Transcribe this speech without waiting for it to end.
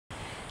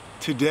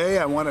Today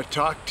I want to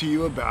talk to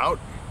you about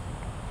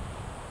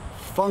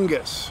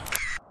fungus.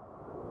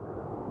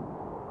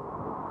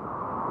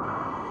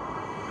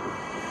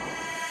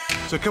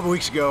 So a couple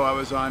weeks ago I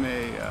was on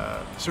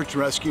a search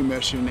and rescue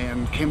mission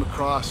and came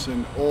across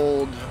an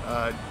old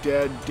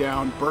dead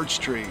down birch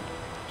tree.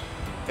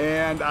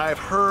 And I've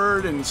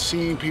heard and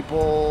seen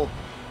people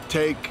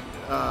take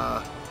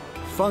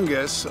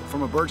fungus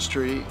from a birch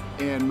tree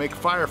and make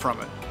fire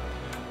from it.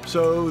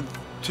 So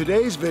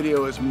today's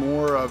video is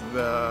more of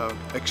an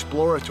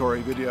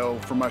exploratory video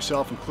for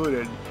myself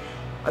included.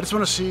 I just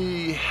want to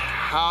see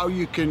how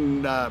you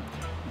can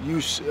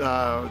use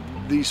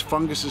these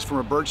funguses from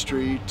a birch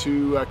tree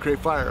to create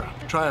fire.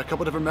 Try a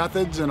couple different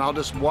methods and I'll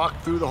just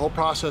walk through the whole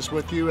process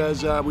with you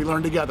as we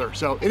learn together.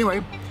 So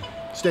anyway,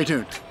 stay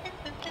tuned.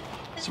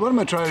 So what I'm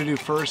going to try to do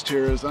first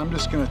here is I'm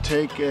just going to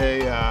take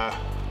a,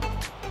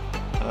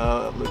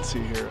 let's see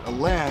here, a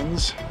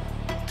lens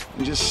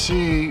and just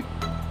see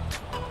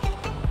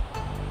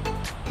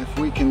if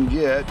we can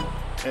get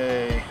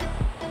a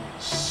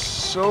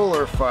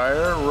solar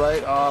fire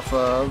right off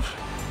of,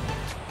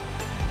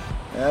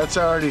 that's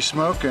already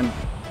smoking.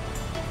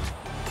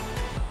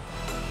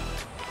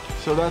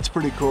 So that's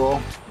pretty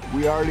cool.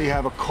 We already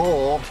have a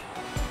coal.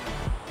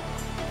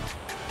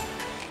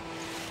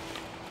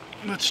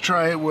 Let's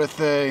try it with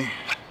a,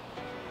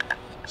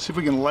 see if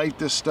we can light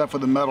this stuff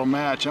with a metal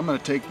match. I'm going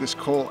to take this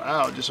coal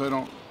out just so I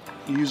don't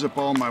use up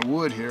all my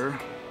wood here.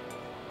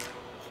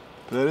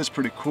 But that is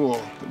pretty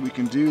cool that we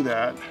can do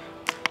that.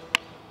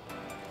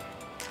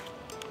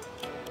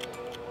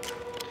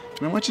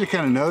 And I want you to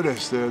kind of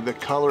notice the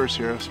colors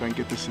here so I can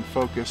get this in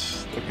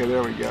focus. Okay,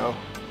 there we go.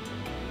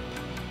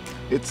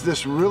 It's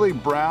this really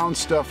brown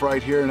stuff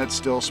right here and it's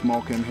still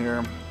smoking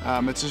here.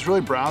 It's this really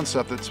brown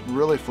stuff that's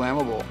really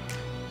flammable.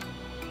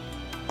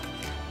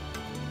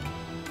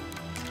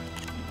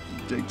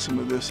 Dig some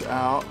of this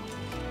out.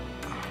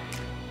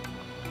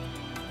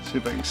 See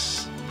if I can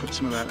put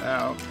some of that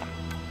out.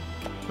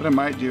 What I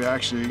might do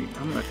actually,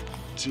 I'm going to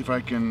see if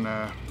I can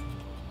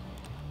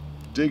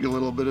dig a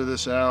little bit of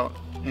this out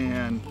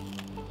and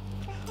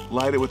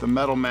light it with a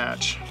metal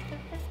match.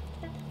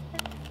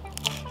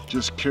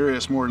 Just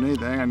curious more than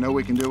anything. I know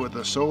we can do it with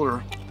a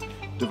solar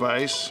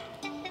device.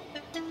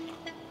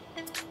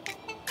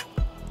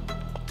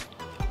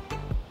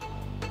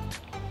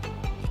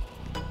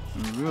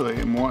 I really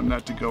am wanting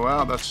that to go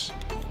out. That's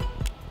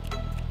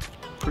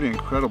pretty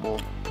incredible.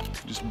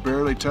 Just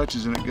barely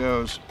touches and it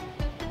goes.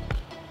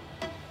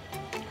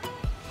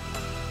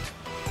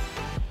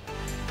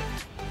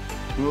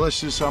 Well,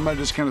 let's just, I'm gonna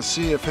just kind of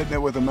see if hitting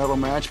it with a metal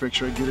match, make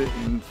sure I get it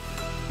in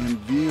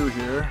view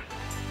here.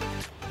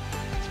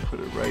 Let's put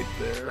it right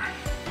there.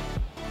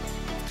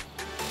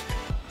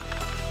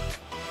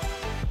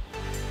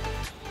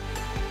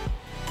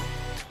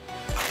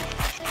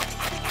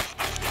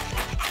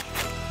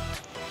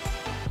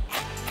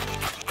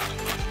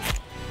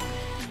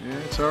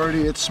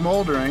 Yeah, it's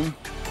smoldering.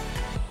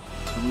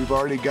 So we've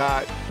already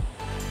got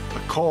a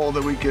coal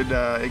that we could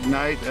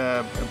ignite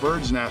a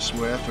bird's nest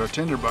with, or a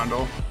tinder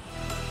bundle.